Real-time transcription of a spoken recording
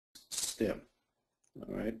STEM,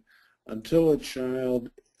 all right? Until a child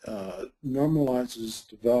normalizes,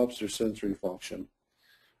 develops their sensory function,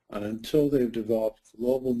 and until they've developed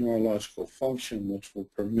global neurological function, which will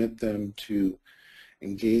permit them to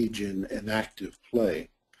engage in an active play,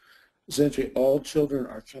 essentially all children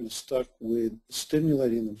are kind of stuck with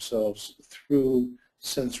stimulating themselves through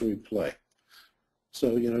sensory play.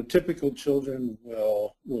 So, you know, typical children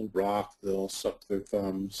will rock, they'll suck their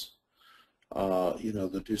thumbs, you know,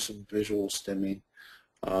 they'll do some visual stimming,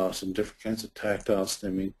 some different kinds of tactile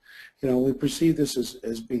stimming. You know, we perceive this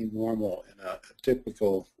as being normal in a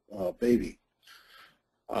typical baby.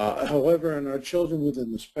 However, in our children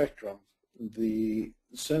within the spectrum, the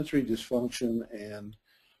sensory dysfunction and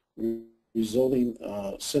resulting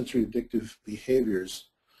sensory addictive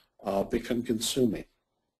behaviors become consuming.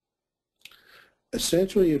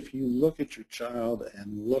 Essentially, if you look at your child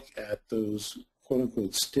and look at those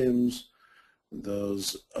quote-unquote stims,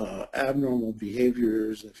 those abnormal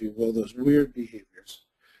behaviors, if you will, those weird behaviors,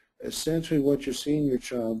 essentially what you're seeing your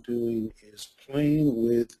child doing is playing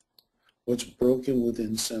with what's broken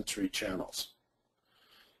within sensory channels.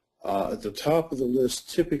 At the top of the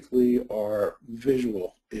list typically are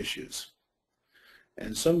visual issues.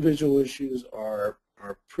 And some visual issues are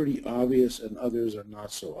pretty obvious and others are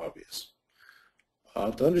not so obvious.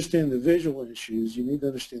 To understand the visual issues, you need to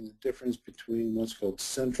understand the difference between what's called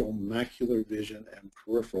central macular vision and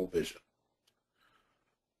peripheral vision.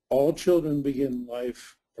 All children begin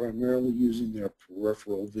life primarily using their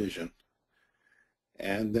peripheral vision,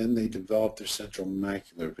 and then they develop their central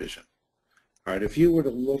macular vision. All right, if you were to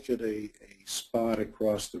look at a spot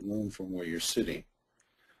across the room from where you're sitting,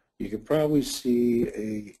 you could probably see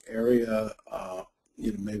an area,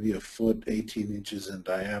 you know, maybe a foot, 18 inches in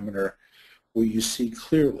diameter, where you see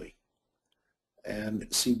clearly and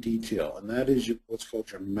see detail, and that is what's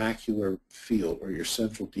called your macular field or your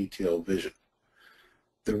central detail vision.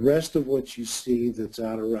 The rest of what you see that's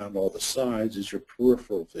out around all the sides is your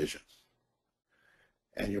peripheral vision,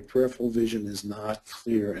 and your peripheral vision is not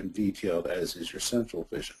clear and detailed as is your central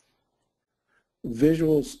vision.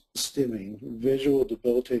 Visual stimming, visual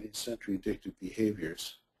debilitating sensory addictive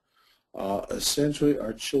behaviors, essentially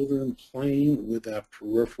are children playing with that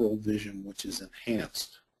peripheral vision which is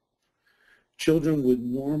enhanced. Children with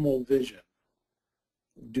normal vision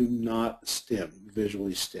do not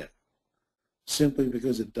visually stim, simply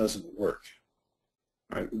because it doesn't work.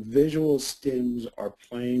 All right, visual stims are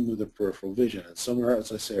playing with the peripheral vision, and some are,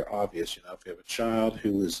 as I say, are obvious. You know, if you have a child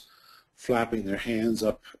who is flapping their hands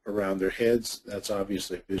up around their heads, that's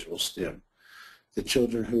obviously a visual stim. The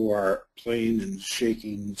children who are playing and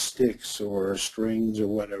shaking sticks or strings or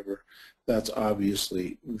whatever, that's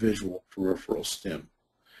obviously visual peripheral stim.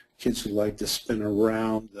 Kids who like to spin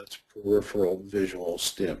around, that's peripheral visual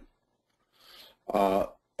stim.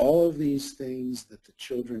 All of these things that the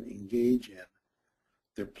children engage in,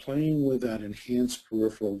 they're playing with that enhanced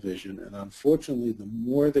peripheral vision, and unfortunately the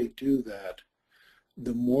more they do that,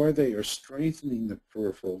 the more they are strengthening the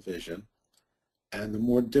peripheral vision, and the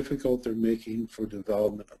more difficult they're making for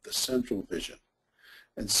development of the central vision.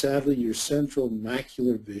 And sadly, your central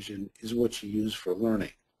macular vision is what you use for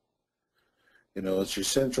learning. You know, it's your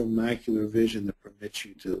central macular vision that permits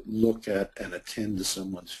you to look at and attend to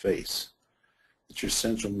someone's face. It's your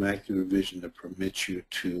central macular vision that permits you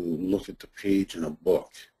to look at the page in a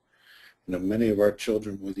book. You know, many of our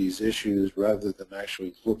children with these issues, rather than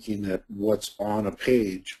actually looking at what's on a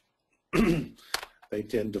page, they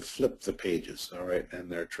tend to flip the pages, all right, and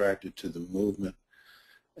they're attracted to the movement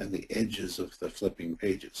and the edges of the flipping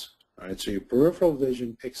pages. All right, so your peripheral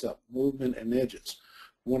vision picks up movement and edges.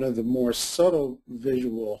 One of the more subtle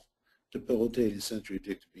visual debilitating sensory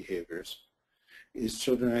addictive behaviors is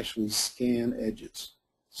children actually scan edges.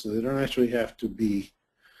 So they don't actually have to be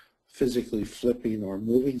physically flipping or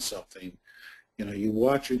moving something. You know, you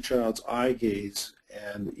watch your child's eye gaze,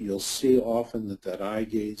 and you'll see often that that eye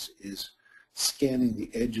gaze is scanning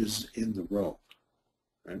the edges in the room.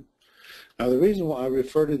 Right? Now, the reason why I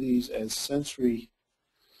refer to these as sensory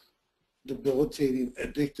debilitating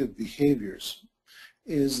addictive behaviors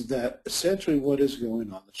is that essentially what is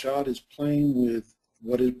going on, the child is playing with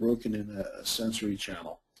what is broken in a sensory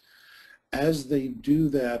channel. As they do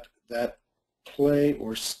that, that play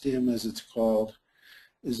or stim, as it's called,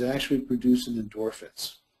 is actually producing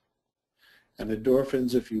endorphins. And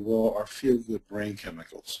endorphins, if you will, are feel-good brain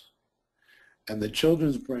chemicals. And the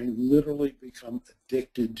children's brain literally become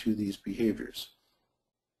addicted to these behaviors.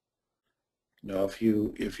 Now, if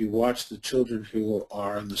you watch the children who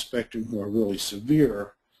are on the spectrum who are really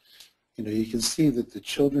severe, you know, you can see that the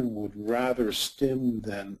children would rather stim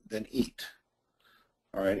than eat.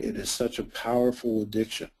 All right, it is such a powerful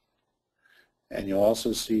addiction. And you'll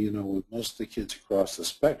also see, you know, with most of the kids across the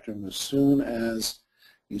spectrum, as soon as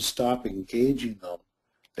you stop engaging them,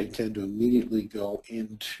 they tend to immediately go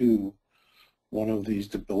into one of these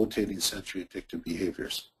debilitating sensory addictive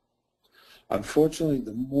behaviors. Unfortunately,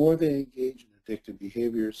 the more they engage in addictive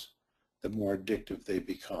behaviors, the more addictive they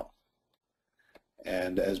become.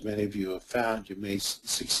 And as many of you have found, you may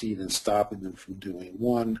succeed in stopping them from doing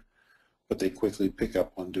one, but they quickly pick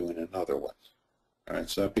up on doing another one. All right,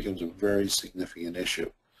 so that becomes a very significant issue.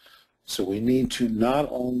 So we need to not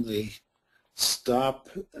only stop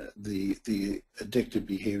the addictive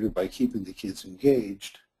behavior by keeping the kids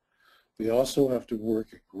engaged, we also have to work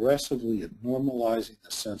aggressively at normalizing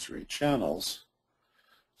the sensory channels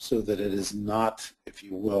so that it is not, if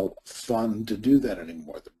you will, fun to do that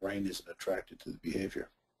anymore. The brain isn't attracted to the behavior.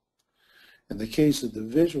 In the case of the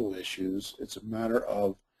visual issues, it's a matter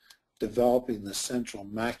of developing the central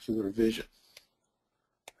macular vision,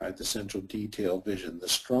 right, the central detail vision. The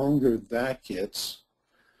stronger that gets,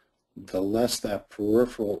 the less that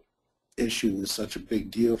peripheral issue is such a big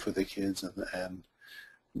deal for the kids, and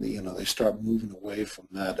you know, they start moving away from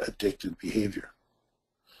that addictive behavior.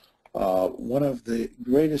 One of the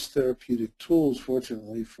greatest therapeutic tools,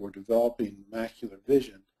 fortunately, for developing macular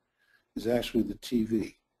vision is actually the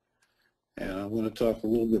TV. And I'm going to talk a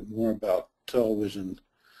little bit more about television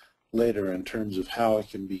later in terms of how it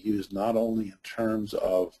can be used not only in terms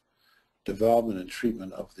of development and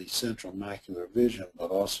treatment of the central macular vision,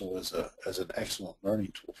 but also as an excellent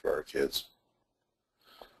learning tool for our kids.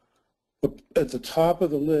 But at the top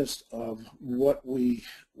of the list of what we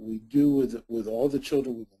do with all the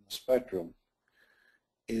children within the spectrum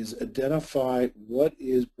is identify what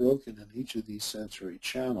is broken in each of these sensory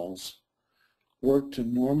channels, work to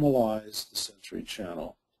normalize the sensory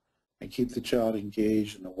channel, and keep the child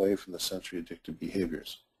engaged and away from the sensory addictive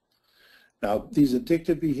behaviors. Now, these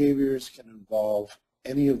addictive behaviors can involve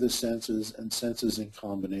any of the senses and senses in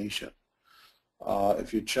combination.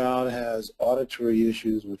 If your child has auditory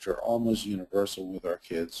issues, which are almost universal with our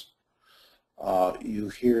kids, you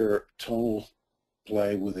hear tonal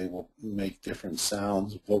play where they will make different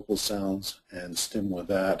sounds, vocal sounds, and stim with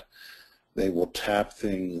that. They will tap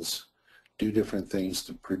things, do different things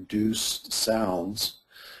to produce sounds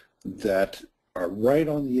that are right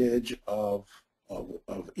on the edge of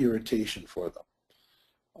irritation for them.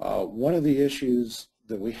 One of the issues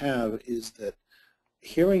that we have is that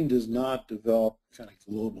hearing does not develop kind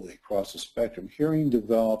of globally across the spectrum. Hearing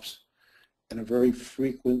develops in a very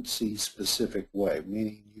frequency-specific way,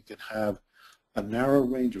 meaning you can have a narrow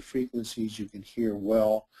range of frequencies you can hear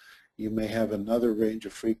well. You may have another range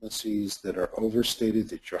of frequencies that are overstated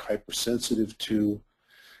that you're hypersensitive to.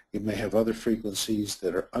 You may have other frequencies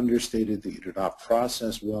that are understated that you do not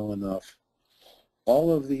process well enough.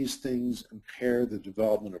 All of these things impair the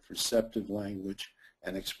development of receptive language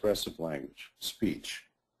and expressive language, speech.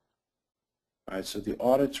 All right, so the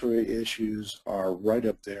auditory issues are right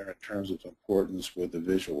up there in terms of importance with the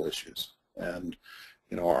visual issues, and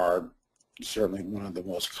you know, are certainly one of the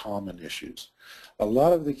most common issues. A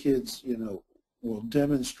lot of the kids, you know, will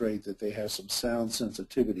demonstrate that they have some sound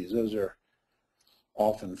sensitivities. Those are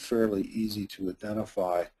often fairly easy to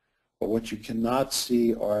identify, but what you cannot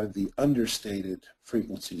see are the understated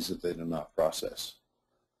frequencies that they do not process.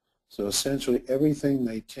 So essentially everything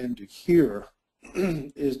they tend to hear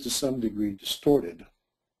is to some degree distorted,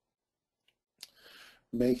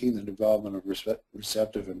 making the development of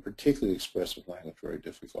receptive and particularly expressive language very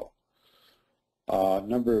difficult. A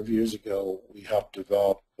number of years ago, we helped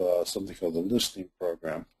develop something called the listening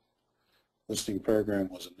program. Listening program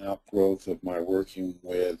was an outgrowth of my working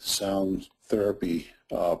with sound therapy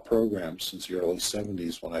programs since the early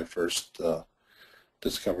 70s when I first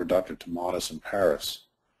discovered Dr. Tomatis in Paris.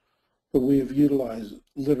 But we have utilized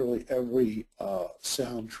literally every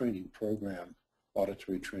sound training program,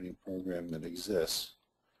 auditory training program that exists.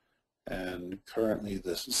 And currently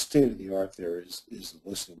the state-of-the-art there is the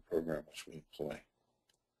listening program which we employ.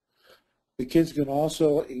 The kids can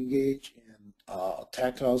also engage in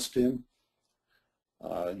tactile stim.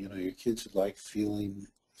 You know, your kids who like feeling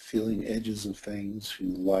edges of things, who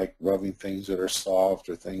like rubbing things that are soft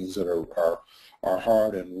or things that are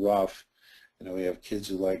hard and rough. You know, we have kids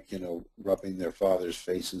who like, you know, rubbing their father's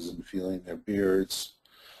faces and feeling their beards.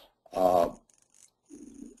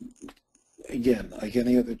 Again, like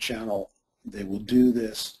any other channel, they will do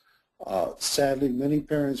this. Sadly, many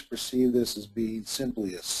parents perceive this as being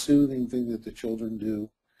simply a soothing thing that the children do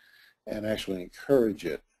and actually encourage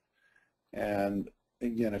it. And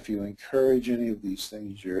again, if you encourage any of these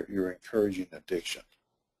things, you're encouraging addiction.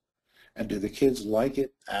 And do the kids like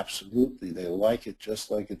it? Absolutely. They like it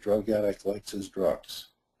just like a drug addict likes his drugs.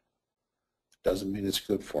 Doesn't mean it's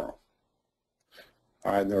good for them.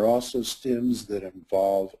 All right, there are also stims that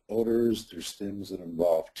involve odors. There's stims that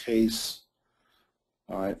involve tastes.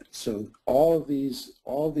 All right, so all of these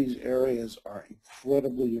areas are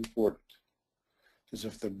incredibly important, because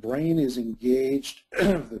if the brain is engaged,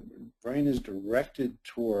 if the brain is directed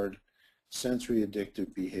toward sensory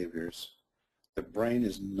addictive behaviors, the brain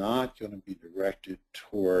is not going to be directed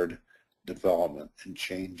toward development and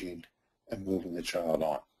changing and moving the child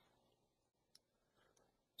on.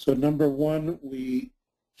 So number one, we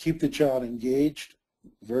keep the child engaged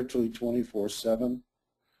virtually 24/7,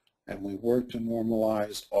 and we work to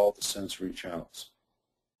normalize all the sensory channels.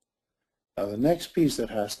 Now the next piece that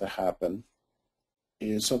has to happen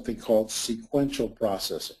is something called sequential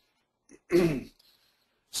processing.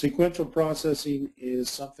 Sequential processing is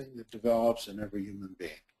something that develops in every human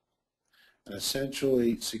being. And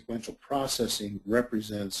essentially, sequential processing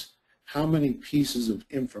represents how many pieces of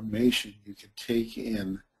information you can take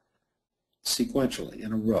in sequentially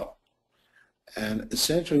in a row. And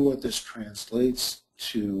essentially what this translates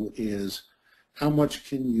to is how much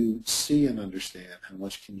can you see and understand, how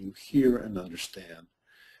much can you hear and understand,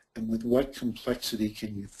 and with what complexity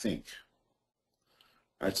can you think.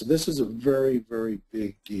 All right, so this is a very, very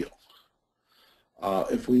big deal.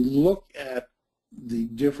 If we look at the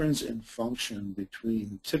difference in function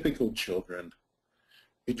between typical children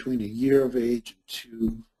between a year of age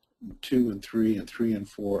and 2 and 3 and 3 and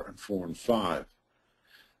 4 and 4 and 5,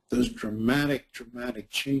 those dramatic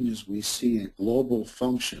changes we see in global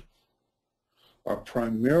function are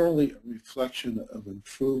primarily a reflection of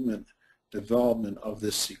improvement, development of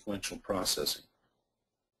this sequential processing.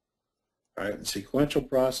 All right, and sequential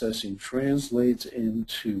processing translates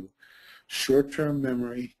into short-term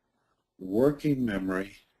memory, working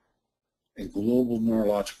memory, and global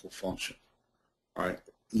neurological function. All right,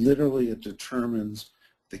 literally it determines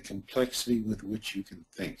the complexity with which you can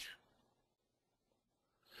think.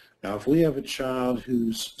 Now, if we have a child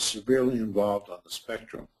who's severely involved on the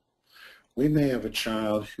spectrum, we may have a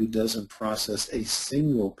child who doesn't process a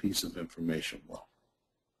single piece of information well.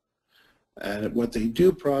 And what they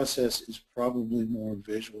do process is probably more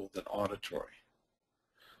visual than auditory.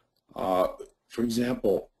 For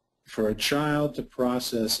example, for a child to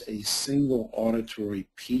process a single auditory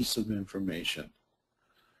piece of information,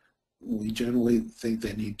 we generally think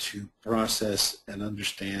they need to process and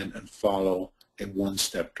understand and follow a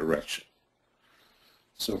one-step direction.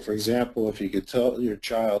 So for example, if you could tell your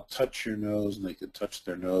child, touch your nose, and they could touch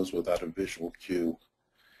their nose without a visual cue.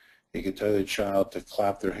 You could tell your child to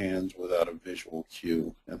clap their hands without a visual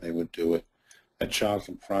cue, and they would do it. That child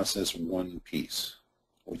can process one piece,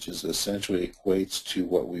 which is essentially equates to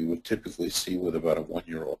what we would typically see with about a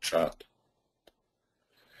 1-year-old child.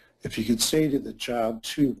 If you could say to the child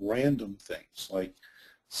 2 random things, like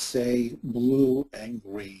say blue and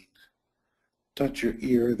green, touch your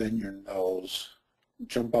ear, then your nose,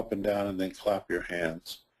 jump up and down, and then clap your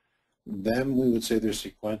hands, then we would say their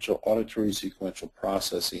auditory sequential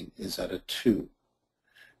processing is at a 2.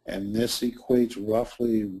 And this equates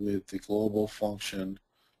roughly with the global function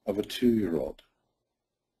of a 2-year-old.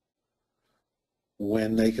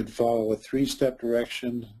 When they could follow a 3-step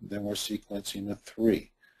direction, then we're sequencing a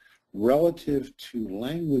 3. Relative to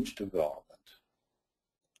language development,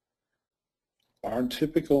 our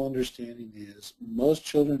typical understanding is most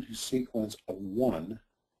children who sequence a 1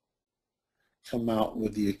 come out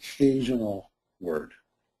with the occasional word.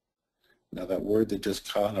 Now that word that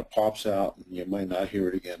just kind of pops out and you might not hear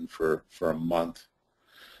it again for a month,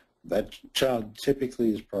 that child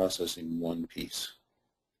typically is processing 1 piece.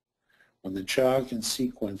 When the child can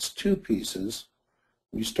sequence 2 pieces,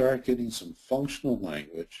 we start getting some functional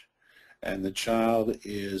language, and the child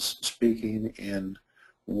is speaking in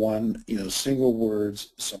single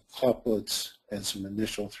words, some couplets, and some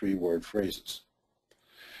initial 3-word phrases.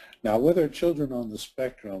 Now, with our children on the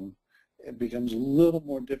spectrum, it becomes a little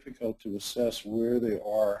more difficult to assess where they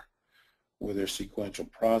are with their sequential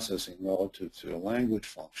processing relative to a language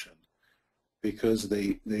function, because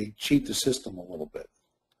they cheat the system a little bit.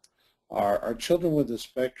 Our children with the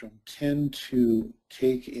spectrum tend to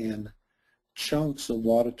take in chunks of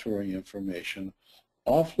auditory information,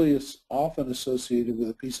 often associated with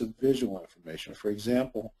a piece of visual information. For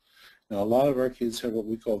example, a lot of our kids have what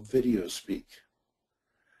we call video speak.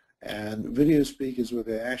 And video speak is where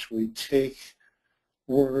they actually take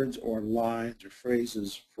words or lines or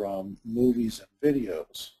phrases from movies and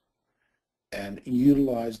videos and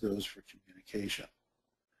utilize those for communication.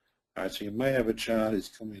 All right, so you might have a child who's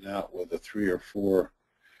coming out with a 3 or 4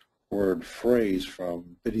 word phrase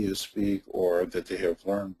from video speak, or that they have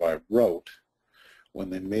learned by rote, when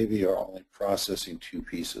they maybe are only processing 2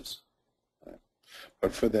 pieces. Right?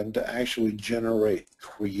 But for them to actually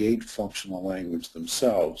create functional language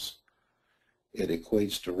themselves, it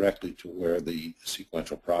equates directly to where the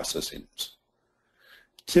sequential processing is.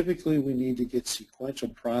 Typically, we need to get sequential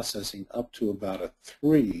processing up to about a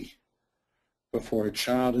 3 before a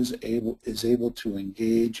child is able to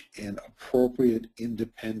engage in appropriate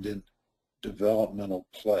independent developmental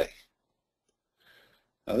play.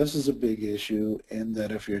 Now, this is a big issue in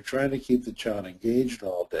that if you're trying to keep the child engaged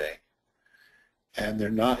all day and they're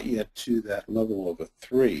not yet to that level of a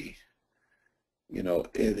 3, you know,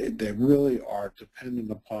 they really are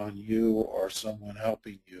dependent upon you or someone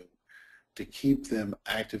helping you to keep them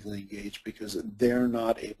actively engaged because they're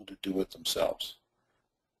not able to do it themselves.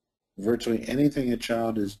 Virtually anything a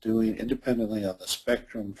child is doing independently on the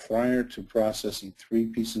spectrum prior to processing 3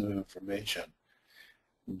 pieces of information,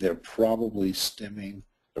 they're probably stimming,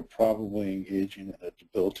 they're probably engaging in a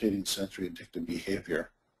debilitating sensory addictive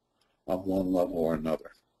behavior on one level or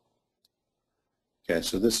another. Okay,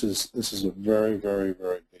 so this is a very, very,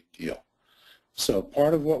 very big deal. So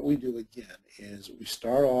part of what we do again is we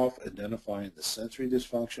start off identifying the sensory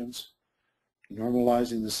dysfunctions,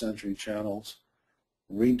 normalizing the sensory channels,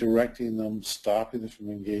 redirecting them, stopping them from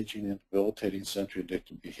engaging in debilitating sensory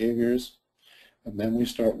addictive behaviors, and then we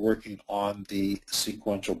start working on the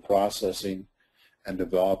sequential processing and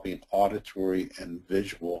developing auditory and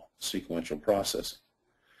visual sequential processing.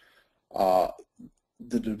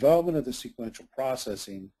 The development of the sequential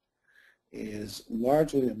processing is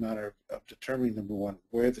largely a matter of determining, number one,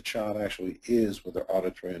 where the child actually is with their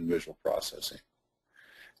auditory and visual processing,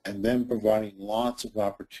 and then providing lots of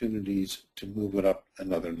opportunities to move it up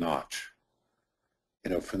another notch.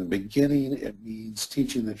 You know, from the beginning, it means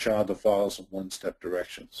teaching the child to follow some one-step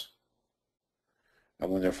directions. And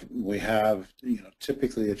when we have, you know,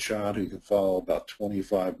 typically a child who can follow about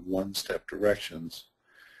 25 one-step directions,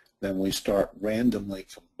 then we start randomly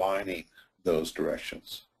combining those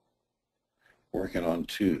directions, working on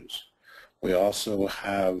 2s. We also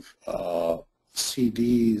have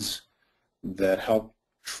CDs that help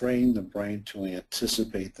train the brain to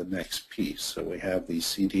anticipate the next piece. So we have these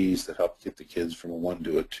CDs that help get the kids from a 1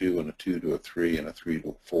 to a 2 and a 2 to a 3 and a 3 to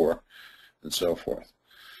a 4 and so forth.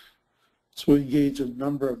 So we engage a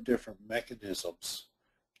number of different mechanisms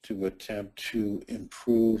to attempt to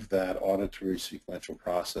improve that auditory sequential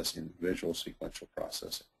processing, visual sequential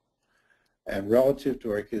processing. And relative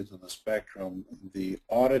to our kids on the spectrum, the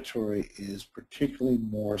auditory is particularly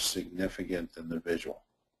more significant than the visual.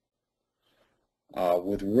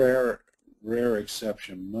 With rare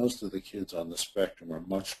exception, most of the kids on the spectrum are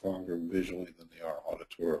much stronger visually than they are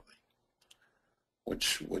auditorily,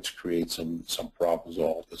 which creates some problems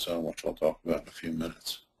all of its own, which I'll talk about in a few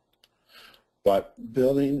minutes. But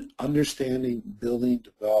understanding, building,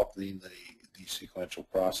 developing the sequential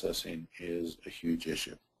processing is a huge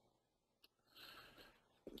issue.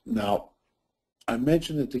 Now, I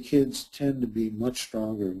mentioned that the kids tend to be much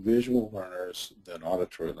stronger visual learners than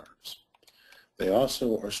auditory learners. They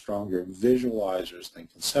also are stronger visualizers than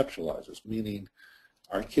conceptualizers, meaning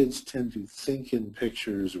our kids tend to think in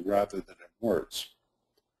pictures rather than in words.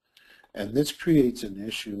 And this creates an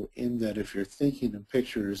issue in that if you're thinking in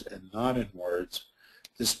pictures and not in words,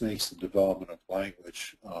 this makes the development of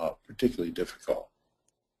language particularly difficult.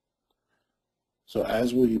 So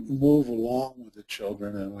as we move along with the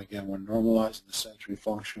children, and again, we're normalizing the sensory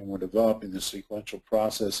function, we're developing the sequential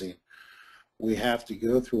processing, we have to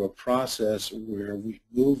go through a process where we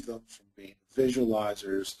move them from being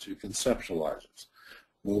visualizers to conceptualizers,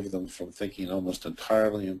 move them from thinking almost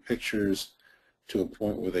entirely in pictures to a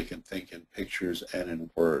point where they can think in pictures and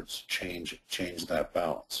in words, change that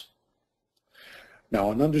balance.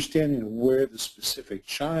 Now, an understanding of where the specific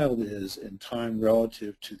child is in time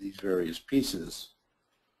relative to these various pieces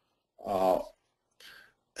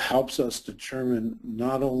helps us determine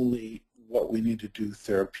not only what we need to do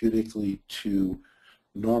therapeutically to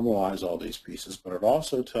normalize all these pieces, but it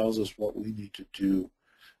also tells us what we need to do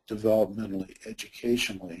developmentally,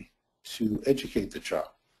 educationally to educate the child.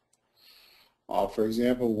 For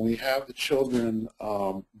example, when we have the children,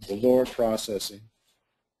 the lower processing,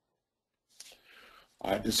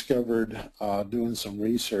 I discovered doing some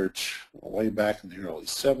research way back in the early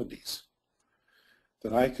 70s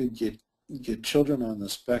that I could get children on the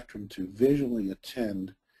spectrum to visually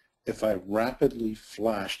attend if I rapidly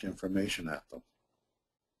flashed information at them.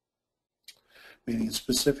 Meaning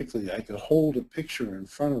specifically, I could hold a picture in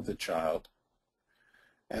front of the child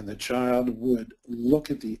and the child would look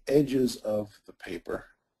at the edges of the paper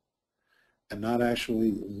and not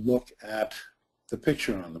actually look at the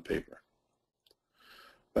picture on the paper.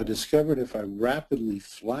 I discovered if I rapidly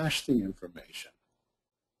flashed the information,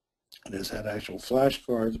 and has had actual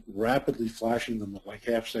flashcards, rapidly flashing them at like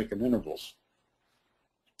half-second intervals.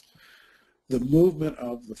 The movement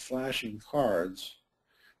of the flashing cards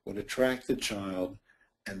would attract the child,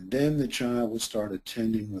 and then the child would start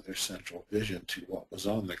attending with their central vision to what was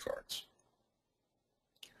on the cards.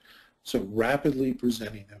 So rapidly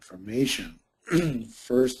presenting information,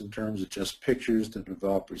 first in terms of just pictures to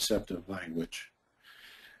develop receptive language,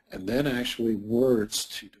 and then actually words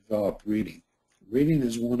to develop reading. Reading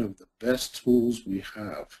is one of the best tools we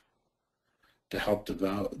have to help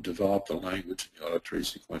develop the language and the auditory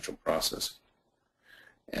sequential processing.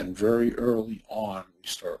 And very early on, we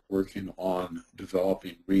start working on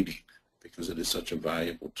developing reading because it is such a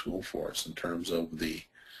valuable tool for us in terms of the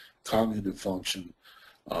cognitive function,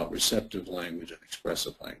 receptive language, and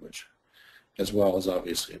expressive language, as well as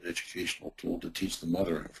obviously an educational tool to teach them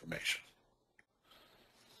other information.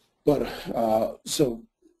 But so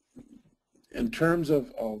in terms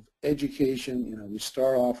of education, we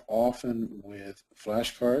start off often with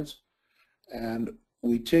flashcards, and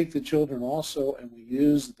we take the children also and we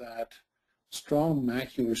use that strong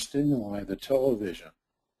macular stimuli, the television,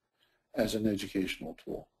 as an educational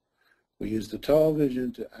tool. We use the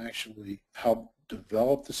television to actually help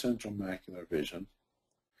develop the central macular vision,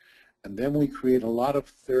 and then we create a lot of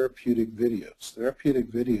therapeutic videos.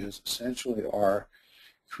 Therapeutic videos essentially are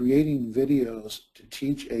creating videos to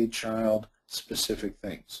teach a child specific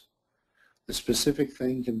things. The specific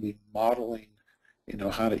thing can be modeling,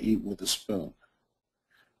 how to eat with a spoon.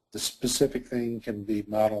 The specific thing can be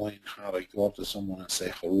modeling how to go up to someone and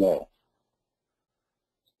say hello.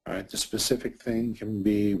 All right, the specific thing can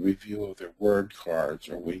be review of their word cards,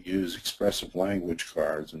 or we use expressive language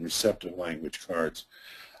cards and receptive language cards.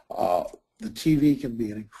 The TV can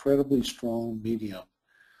be an incredibly strong medium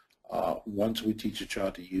once we teach a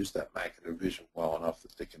child to use that macular vision well enough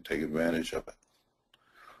that they can take advantage of it.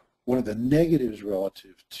 One of the negatives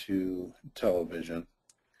relative to television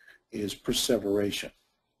is perseveration.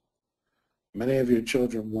 Many of your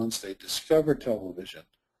children, once they discover television,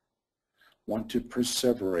 want to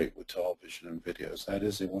perseverate with television and videos. That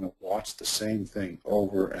is, they want to watch the same thing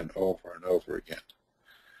over and over and over again.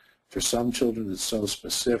 For some children, it's so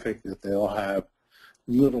specific that they'll have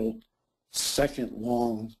little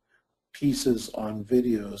second-long pieces on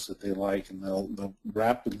videos that they like, and they'll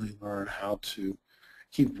rapidly learn how to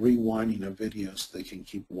keep rewinding a video so they can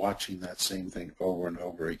keep watching that same thing over and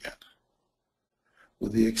over again.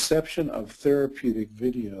 With the exception of therapeutic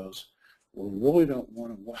videos, we really don't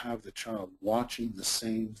want to have the child watching the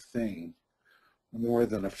same thing more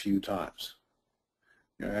than a few times.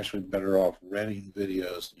 You're actually better off renting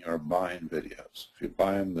videos than you are buying videos. If you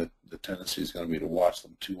buy them, the tendency is going to be to watch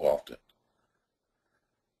them too often.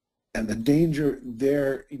 And the danger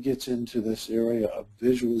there gets into this area of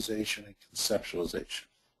visualization and conceptualization.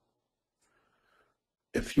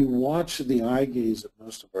 If you watch the eye gaze of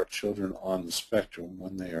most of our children on the spectrum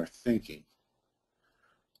when they are thinking,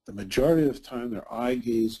 the majority of the time their eye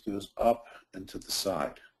gaze goes up and to the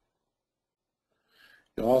side.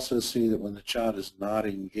 You'll also see that when the child is not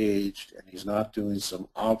engaged and he's not doing some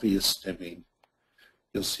obvious stimming,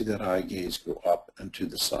 you'll see that eye gaze go up and to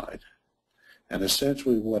the side. And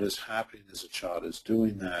essentially what is happening as a child is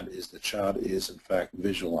doing that is the child is in fact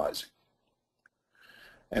visualizing.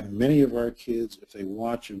 And many of our kids, if they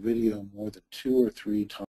watch a video more than 2 or 3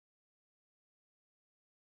 times,